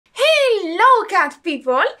Hello cat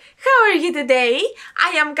people! How are you today? I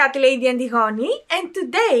am Catlady Antigoni and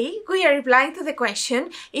today we are replying to the question,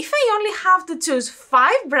 if I only have to choose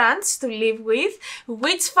 5 brands to live with,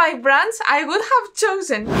 which 5 brands I would have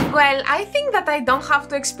chosen? Well, I think that I don't have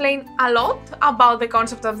to explain a lot about the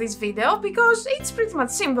concept of this video because it's pretty much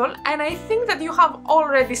simple and I think that you have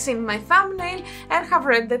already seen my thumbnail and have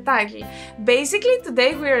read the title. Basically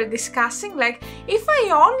today we are discussing if I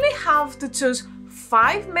only have to choose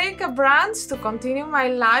 5 makeup brands to continue my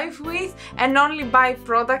life with and only buy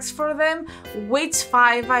products for them, which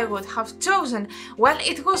 5 I would have chosen? Well,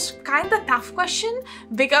 it was kinda tough question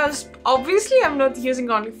because obviously I'm not using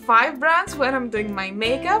only 5 brands when I'm doing my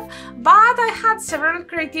makeup, but I had several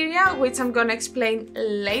criteria which I'm gonna explain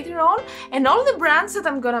later on, and all the brands that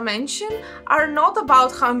I'm gonna mention are not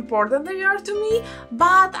about how important they are to me,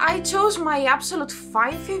 but I chose my absolute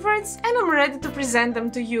 5 favorites and I'm ready to present them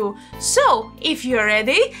to you. So, if you're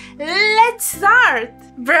ready, let's start!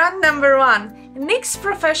 Brand number 1. NYX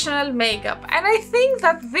Professional Makeup, and I think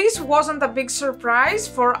that this wasn't a big surprise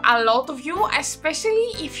for a lot of you, especially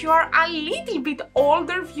if you are a little bit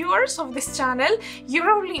older viewers of this channel. You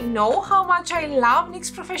probably know how much I love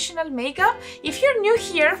NYX Professional Makeup. If you're new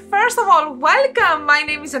here, first of all, welcome! My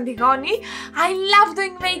name is Antigoni. I love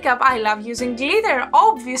doing makeup, I love using glitter,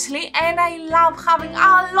 obviously, and I love having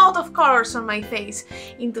a lot of colors on my face.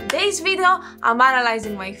 In today's video, I'm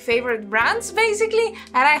analyzing my favorite brands, basically,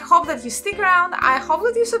 and I hope that you stick around. I hope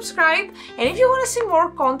that you subscribe, and if you want to see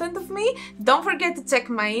more content of me, don't forget to check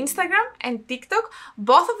my Instagram and TikTok.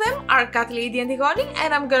 Both of them are Catlady Antigoni,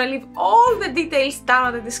 and I'm gonna leave all the details down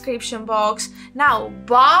in the description box. Now,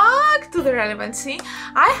 back to the relevancy.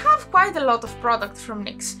 I have quite a lot of products from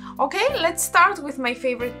NYX. Okay, let's start with my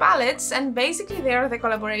favorite palettes, and basically they are the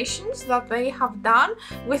collaborations that they have done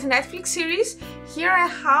with Netflix series. Here I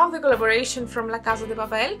have the collaboration from La Casa de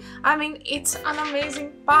Papel. I mean, it's an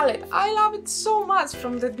amazing palette. I love it so much,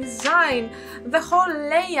 from the design, the whole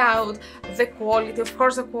layout, the quality. Of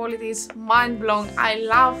course, the quality is mind-blowing. I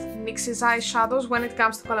love NYX's eyeshadows when it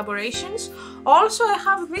comes to collaborations. Also, I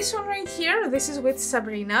have this one right here. This is with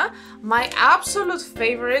Sabrina, my absolute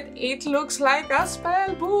favorite. It looks like a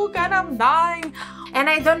spell book and I'm dying. And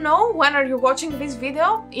I don't know when are you watching this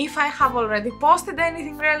video, if I have already posted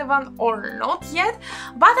anything relevant or not yet,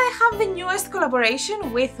 but I have the newest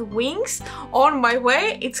collaboration with Wings on my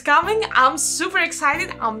way. It's coming. I'm super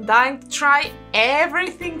excited. I'm dying to try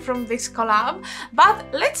everything from this collab. But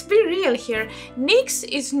let's be real here. NYX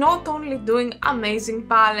is not only doing amazing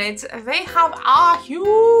palettes, they have a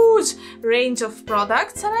huge range of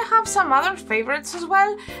products, and I have some other favorites as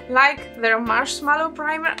well, like their marshmallow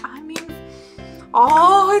primer. I mean,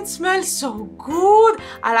 oh, it smells so good!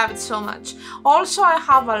 I love it so much. Also, I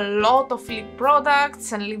have a lot of lip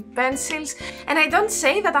products and lip pencils, and I don't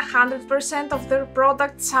say that 100% of their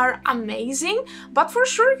products are amazing, but for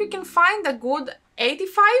sure you can find a good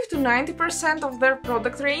 85 to 90% of their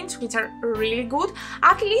product range, which are really good,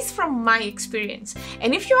 at least from my experience.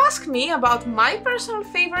 And if you ask me about my personal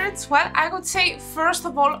favorites, well, I would say, first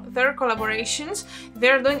of all, their collaborations.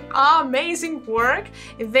 They're doing amazing work.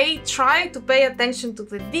 They try to pay attention to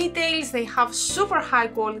the details. They have super high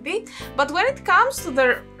quality. But when it comes to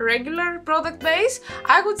their regular product base,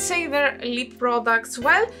 I would say their lip products,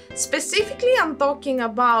 well, specifically I'm talking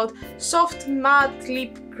about soft matte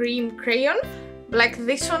lip cream crayon, like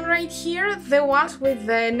this one right here, the ones with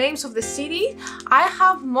the names of the city. I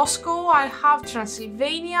have Moscow, I have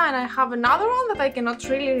Transylvania, and I have another one that I cannot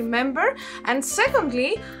really remember. And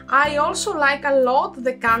secondly, I also like a lot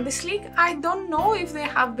the Candy Slick. I don't know if they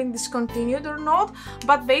have been discontinued or not,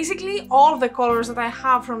 but basically all the colors that I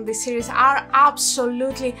have from this series are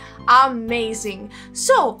absolutely amazing.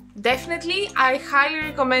 So definitely, I highly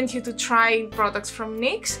recommend you to try products from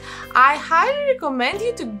NYX. I highly recommend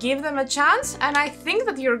you to give them a chance, and I think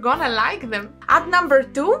that you're gonna like them. At number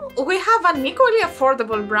 2, we have an equally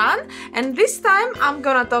affordable brand, and this time I'm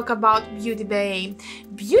gonna talk about Beauty Bay.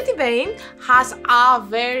 Beauty Bay has a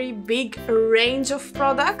very big range of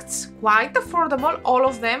products, quite affordable, all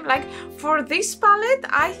of them. Like for this palette,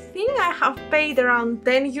 I think I have paid around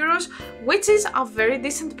 10 euros, which is a very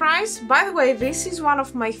decent price. By the way, this is one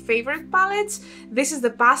of my favorite palettes. This is the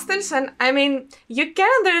pastels, and I mean, you can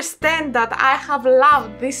understand that I have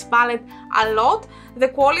loved this palette a lot. The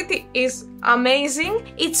quality is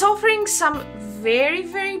amazing. It's offering some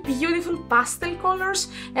very beautiful pastel colors,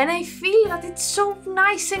 and I feel that it's so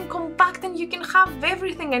nice and compact and you can have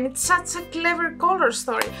everything, and it's such a clever color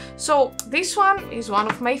story. So this one is one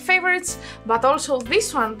of my favorites, but also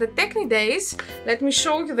this one, the Techni Days. Let me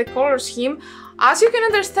show you the color scheme. As you can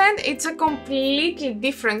understand, it's a completely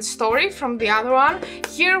different story from the other one.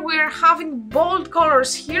 Here we are having bold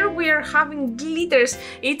colors, here we are having glitters.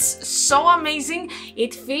 It's so amazing,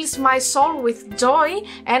 it fills my soul with joy,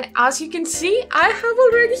 and as you can see, I have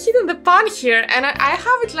already hidden the pan here, and I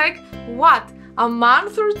have it like, what? A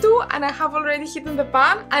month or two and I have already hidden the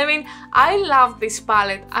pan. I mean, I love this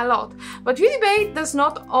palette a lot. But Beauty Bay does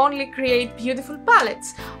not only create beautiful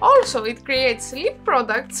palettes, also it creates lip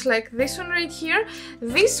products like this one right here.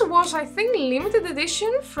 This was, I think, limited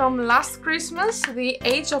edition from last Christmas, the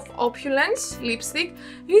Age of Opulence lipstick.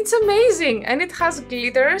 It's amazing and it has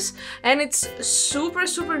glitters and it's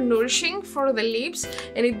super nourishing for the lips,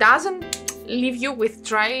 and it doesn't leave you with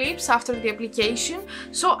dry lips after the application,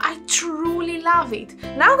 so I truly love it.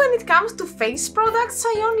 Now when it comes to face products,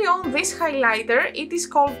 I only own this highlighter. It is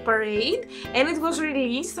called Parade and it was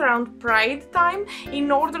released around Pride time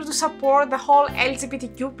in order to support the whole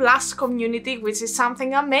LGBTQ+ community, which is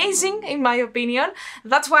something amazing in my opinion.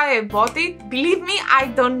 That's why I bought it. Believe me, I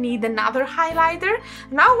don't need another highlighter.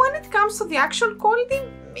 Now when it comes to the actual quality,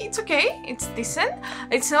 it's okay, it's decent,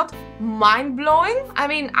 it's not mind-blowing. I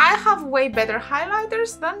mean, I have way better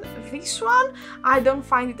highlighters than this one. I don't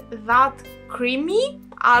find it that creamy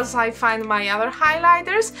as I find my other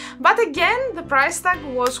highlighters, but again, the price tag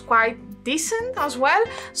was quite decent as well,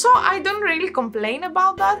 so I don't really complain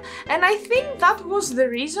about that, and I think that was the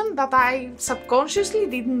reason that I subconsciously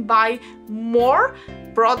didn't buy more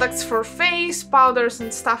products for face, powders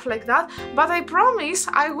and stuff like that, but I promise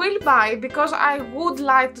I will buy because I would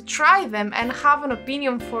like to try them and have an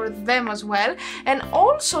opinion for them as well. And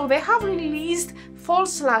also they have released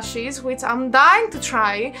false lashes, which I'm dying to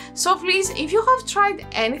try, so please, if you have tried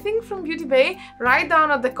anything from Beauty Bay, write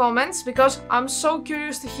down in the comments because I'm so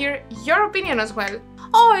curious to hear your opinion as well.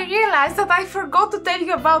 Oh, I realized that I forgot to tell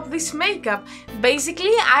you about this makeup.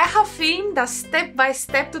 Basically, I have filmed a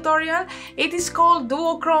step-by-step tutorial. It is called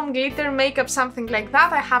Duochrome Glitter Makeup, something like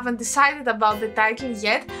that. I haven't decided about the title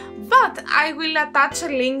yet, but I will attach a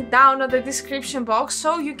link down in the description box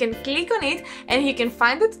so you can click on it and you can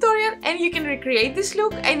find the tutorial and you can recreate this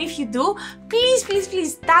look. And if you do,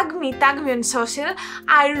 please tag me on social.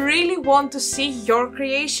 I really want to see your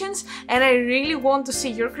creations and I really want to see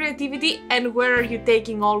your creativity and where are you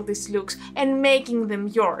taking all these looks and making them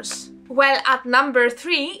yours. Well, at number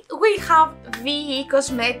 3 we have VE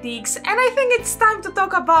Cosmetics, and I think it's time to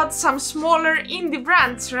talk about some smaller indie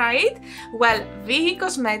brands, right? Well, VE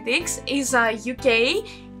Cosmetics is a UK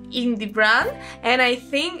indie brand and I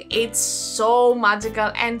think it's so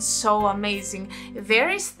magical and so amazing. Their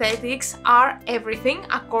aesthetics are everything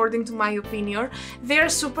according to my opinion. They're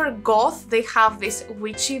super goth, they have this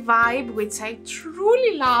witchy vibe which I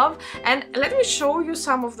truly love, and let me show you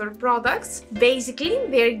some of their products. Basically,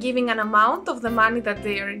 they're giving an amount of the money that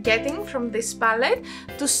they are getting from this palette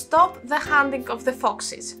to stop the hunting of the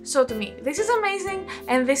foxes. So to me, this is amazing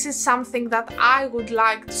and this is something that I would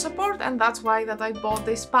like to support, and that's why that I bought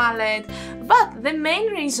this palette. But the main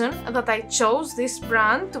reason that I chose this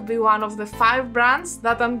brand to be one of the 5 brands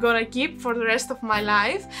that I'm gonna keep for the rest of my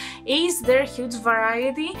life is their huge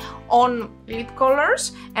variety on lip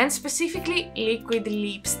colors and specifically liquid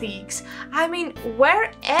lipsticks. I mean,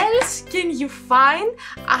 where else can you find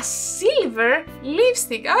a silver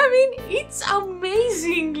lipstick? I mean, it's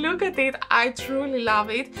amazing, look at it, I truly love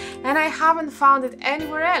it and I haven't found it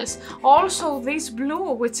anywhere else. Also this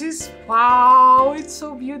blue, which is, wow, it's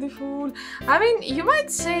so beautiful. I mean, you might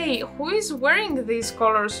say, who is wearing these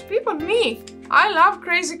colors? People, me. I love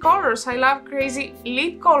crazy colors, I love crazy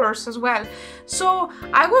lip colors as well. So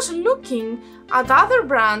I was looking at other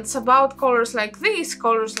brands about colors like this,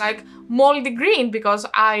 colors like moldy green, because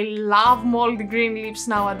I love moldy green lips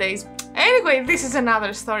nowadays. Anyway, this is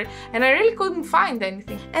another story and I really couldn't find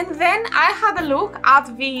anything. And then I had a look at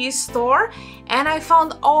VE's store and I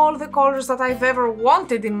found all the colors that I've ever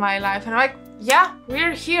wanted in my life, and I'm like, yeah,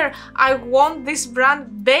 we're here. I want this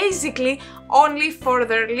brand basically only for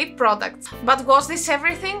their lip products. But was this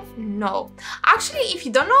everything? No. Actually, if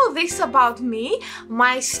you don't know this about me,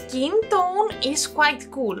 my skin tone is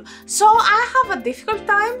quite cool. So I have a difficult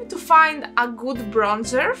time to find a good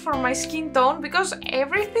bronzer for my skin tone because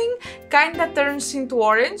everything kinda turns into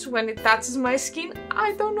orange when it touches my skin.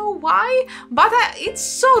 I don't know why, but it's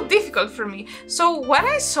so difficult for me. So when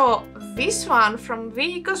I saw this one from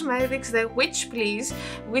VE Cosmetics, the Witch Please,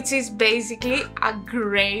 which is basically a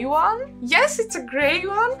grey one. Yes, it's a grey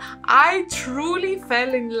one. I truly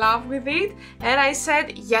fell in love with it and I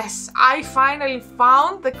said, yes, I finally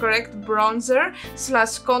found the correct bronzer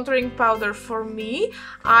slash contouring powder for me.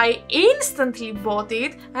 I instantly bought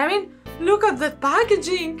it. I mean, Look at the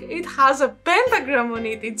packaging. It has a pentagram on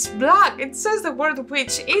it. It's black. It says the word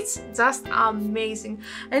witch. It's just amazing.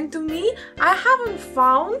 And to me, I haven't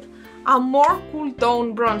found a more cool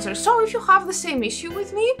tone bronzer. So if you have the same issue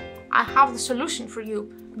with me, I have the solution for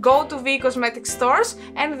you. Go to V Cosmetic stores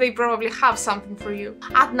and they probably have something for you.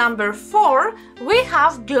 At number 4, we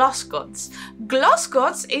have Glosscoats.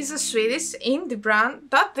 Glosscoats is a Swedish indie brand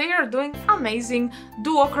that they are doing amazing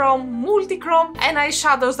duochrome, multichrome and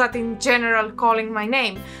eyeshadows that in general calling my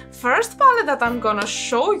name. First palette that I'm gonna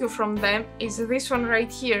show you from them is this one right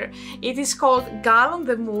here. It is called Gal on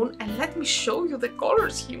the Moon and let me show you the color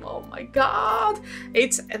scheme. Oh my god!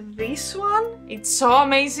 It's this one. It's so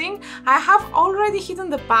amazing. I have already hidden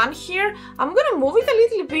the pan here. I'm gonna move it a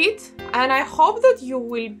little bit and I hope that you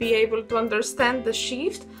will be able to understand the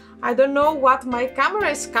shift. I don't know what my camera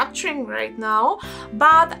is capturing right now,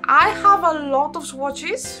 but I have a lot of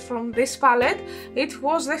swatches from this palette. It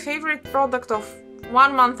was the favorite product of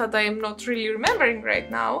 1 month that I am not really remembering right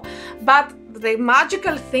now, but the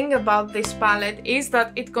magical thing about this palette is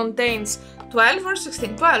that it contains 12 or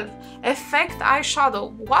 1612 effect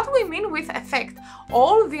eyeshadow. What we mean with effect,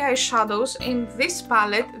 all the eyeshadows in this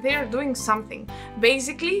palette, they are doing something.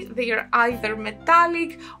 Basically, they are either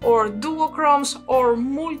metallic or duochromes or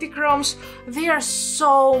multichromes. They are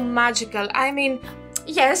so magical. I mean,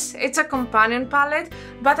 yes, it's a companion palette,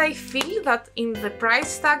 but I feel that in the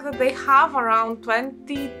price tag that they have, around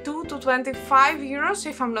 22 to 25 euros,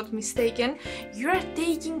 if I'm not mistaken, you're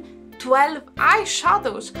taking 12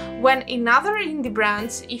 eyeshadows, when in other indie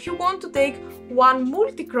brands, if you want to take one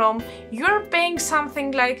multichrome, you're paying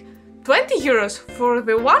something like 20 euros for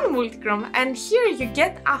the one multichrome, and here you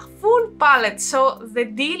get a full palette, so the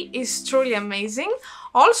deal is truly amazing.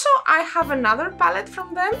 Also, I have another palette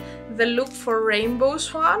from them, the Look for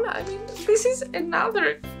Rainbows one. I mean, this is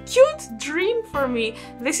another cute dream for me.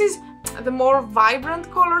 This is the more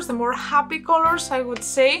vibrant colors, the more happy colors, I would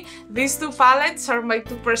say. These two palettes are my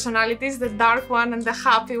two personalities, the dark one and the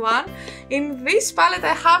happy one. In this palette,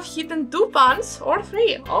 I have hidden 2 pans, or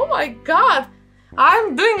 3. Oh my god!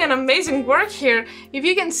 I'm doing an amazing work here. If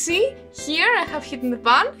you can see, here I have hidden the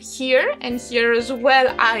pan, here and here as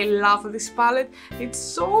well. I love this palette. It's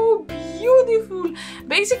so beautiful.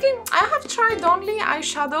 Basically, I have tried only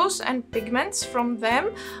eyeshadows and pigments from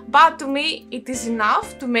them, but to me it is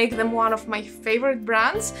enough to make them one of my favorite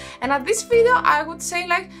brands. And at this video, I would say,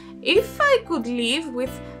 like, if I could live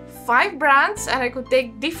with 5 brands and I could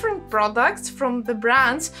take different products from the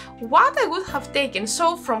brands, what I would have taken.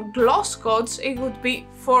 So from Glosscoats, it would be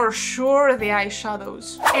for sure the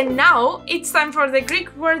eyeshadows. And now it's time for the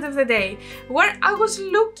Greek word of the day, where I was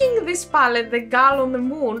looking this palette, the Gal on the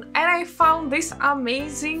Moon, and I found this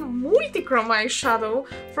amazing multichrome eyeshadow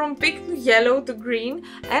from pink to yellow to green,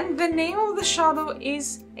 and the name of the shadow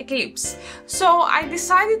is Eclipse. So I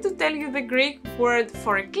decided to tell you the Greek word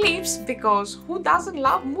for eclipse, because who doesn't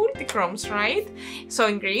love multichromes, right? So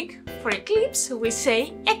in Greek, for eclipse, we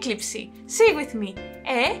say eklipsi. Say it with me,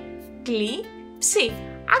 eklipsi.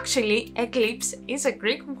 Actually, eclipse is a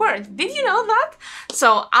Greek word. Did you know that?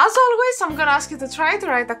 So, as always, I'm gonna ask you to try to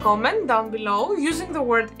write a comment down below using the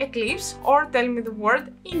word eclipse, or tell me the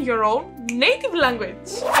word in your own native language.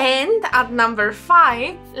 And at number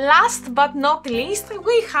 5, last but not least,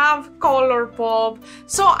 we have Colourpop.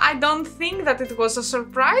 So I don't think that it was a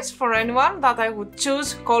surprise for anyone that I would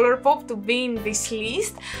choose Colourpop to be in this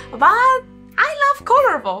list, but I love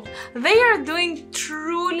Colourpop. They are doing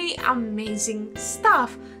truly amazing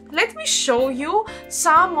stuff. Let me show you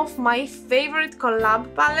some of my favorite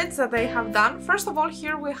collab palettes that I have done. First of all,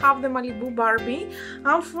 here we have the Malibu Barbie.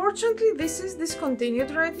 Unfortunately, this is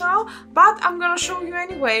discontinued right now, but I'm gonna show you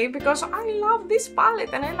anyway because I love this palette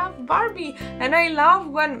and I love Barbie, and I love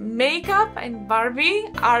when makeup and Barbie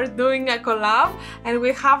are doing a collab and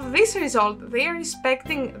we have this result. They are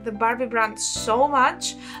respecting the Barbie brand so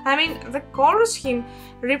much. I mean, the color scheme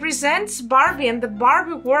represents Barbie and the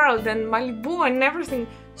Barbie world and Malibu and everything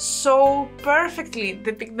so perfectly.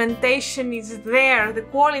 The pigmentation is there, the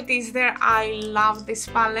quality is there. I love this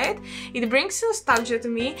palette. It brings nostalgia to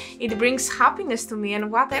me, it brings happiness to me, and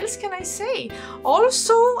what else can I say?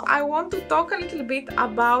 Also, I want to talk a little bit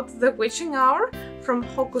about the Witching Hour from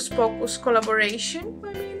Hocus Pocus collaboration.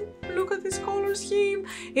 I mean, look at this color scheme.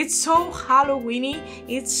 It's so Halloweeny,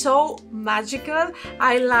 it's so magical.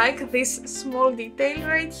 I like this small detail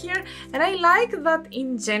right here, and I like that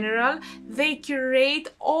in general they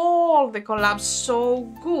curate all the collabs so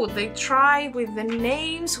good. They try with the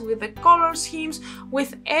names, with the color schemes,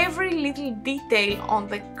 with every little detail on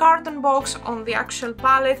the carton box, on the actual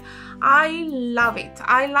palette. I love it.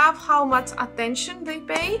 I love how much attention they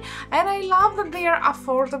pay, and I love that they are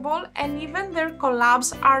affordable, and even their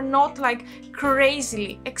collabs are not like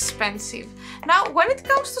crazily expensive. Now, when it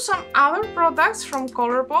comes to some other products from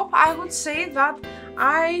Colourpop, I would say that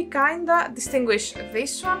I kinda distinguish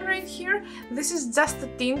this one right here. This is just a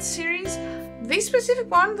tint series. This specific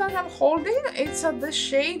one that I'm holding, it's the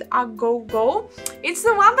shade A Go Go. It's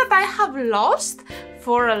the one that I have lost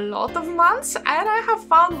for a lot of months, and I have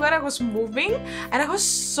found when I was moving, and I was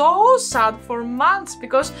so sad for months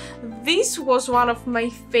because this was one of my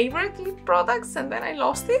favorite lip products, and then I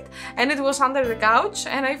lost it, and it was under the couch,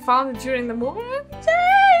 and I found it during the move, and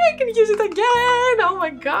yay, I can use it again, oh my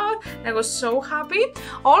god, and I was so happy.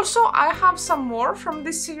 Also, I have some more from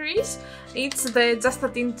this series. It's the Just a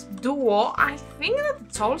Tint Duo. I think that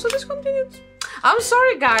it's also discontinued. I'm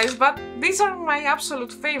sorry guys, but these are my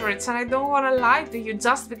absolute favorites, and I don't want to lie to you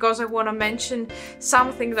just because I want to mention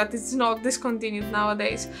something that is not discontinued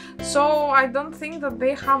nowadays. So I don't think that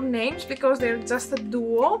they have names because they're just a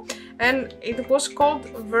duo, and it was called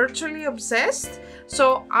Virtually Obsessed.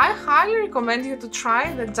 So I highly recommend you to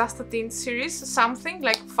try the Just a Tint series, something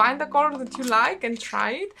like find a color that you like and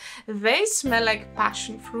try it. They smell like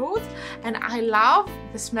passion fruit, and I love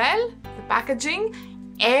the smell, the packaging,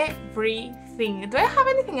 everything. Do I have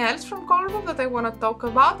anything else from Colourpop that I want to talk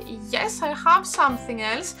about? Yes, I have something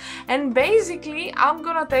else, and basically I'm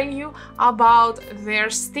gonna tell you about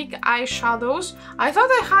their stick eyeshadows. I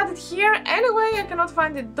thought I had it here, anyway I cannot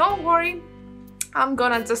find it, don't worry. I'm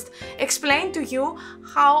gonna just explain to you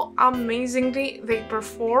how amazingly they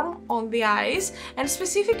perform on the eyes, and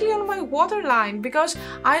specifically on my waterline, because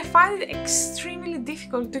I find it extremely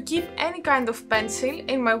difficult to keep any kind of pencil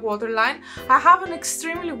in my waterline. I have an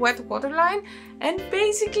extremely wet waterline, and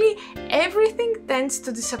basically everything tends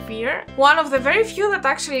to disappear. One of the very few that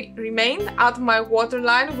actually remained at my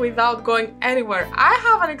waterline without going anywhere. I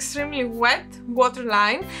have an extremely wet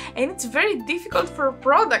waterline, and it's very difficult for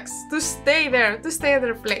products to stay there, to stay at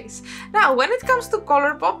their place. Now, when it comes to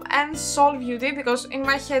Colourpop and Sol Beauty, because in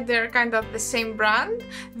my head they're kind of the same brand,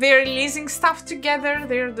 they're releasing stuff together,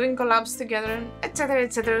 they're doing collabs together, etc,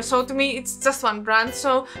 etc. So to me it's just one brand,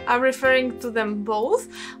 so I'm referring to them both.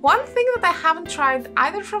 One thing that I haven't tried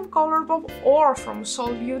either from Colourpop or from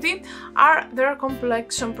Sol Beauty are their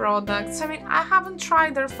complexion products. I mean, I haven't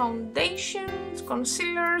tried their foundations,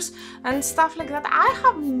 concealers and stuff like that. I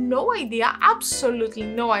have no idea, absolutely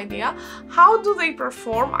no idea, how do they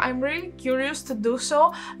perform. I'm really curious to do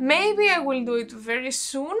so. Maybe I will do it very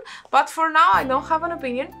soon, but for now I don't have an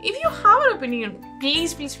opinion. If you have an opinion,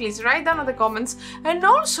 please, please, please write down in the comments, and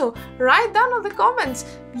also write down in the comments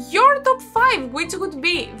your top 5, which would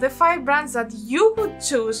be the 5 brands that you would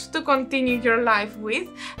choose to continue your life with,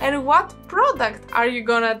 and what product are you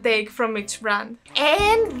gonna take from each brand.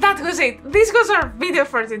 And that was it. This was our video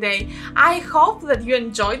for today. I hope that you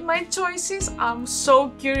enjoyed my choices. I'm so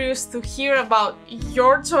curious to hear about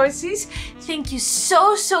your choices. Thank you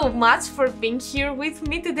so much for being here with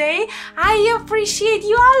me today. I appreciate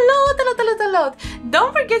you a lot.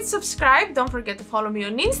 Don't forget to subscribe. Don't forget to follow me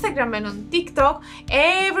on Instagram and on TikTok.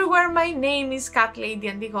 Everywhere my name is Catlady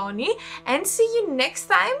Antigoni, and see you next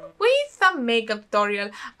time with a makeup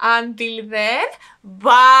tutorial. Until then,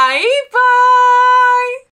 bye bye!